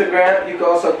Instagram. You can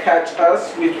also catch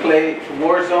us. We play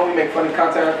Warzone. We make funny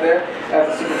content out there at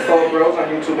the Super Flow Bros on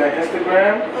YouTube and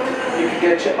Instagram. You can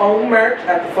get your own merch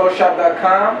at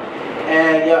theflowshop.com.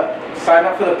 And yeah, sign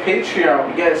up for the Patreon.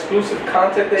 We get exclusive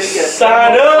content there. You get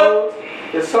Sign up!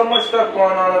 There's so much stuff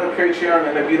going on the Patreon,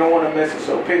 and if you don't want to miss it,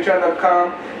 so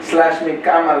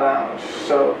patreon.com/Mikama Lounge.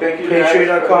 So thank you guys for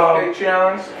those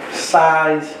Patreons.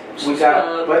 Size. We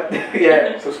got, but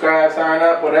yeah, subscribe, sign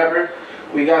up, whatever.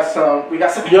 We got some.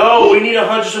 Yo, we need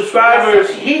 100 subscribers.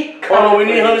 Heat. Oh no, we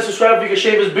need 100 subscribers. We can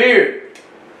shave his beard.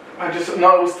 It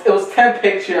was 10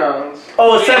 Patreons.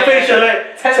 Oh, it's 10 Patreons,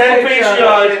 right? 10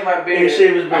 Patreons. My beard. And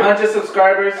shave his beard. 100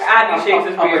 subscribers. Abby shaves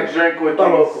his beard. I'm gonna drink with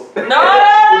Loco. these. No!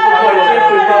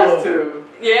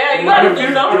 Yeah, you gotta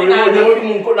do something now.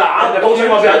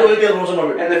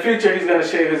 In the future, he's gonna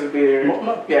shave his beard.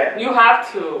 Yeah. You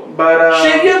have to. But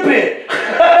shave your beard.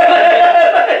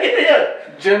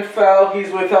 Jim Fell,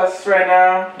 he's with us right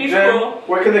now. He's Jim, cool.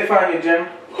 where can they find you, Jim?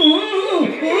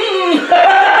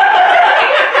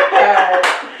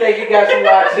 Thank you guys for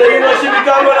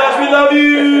watching. We love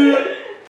you.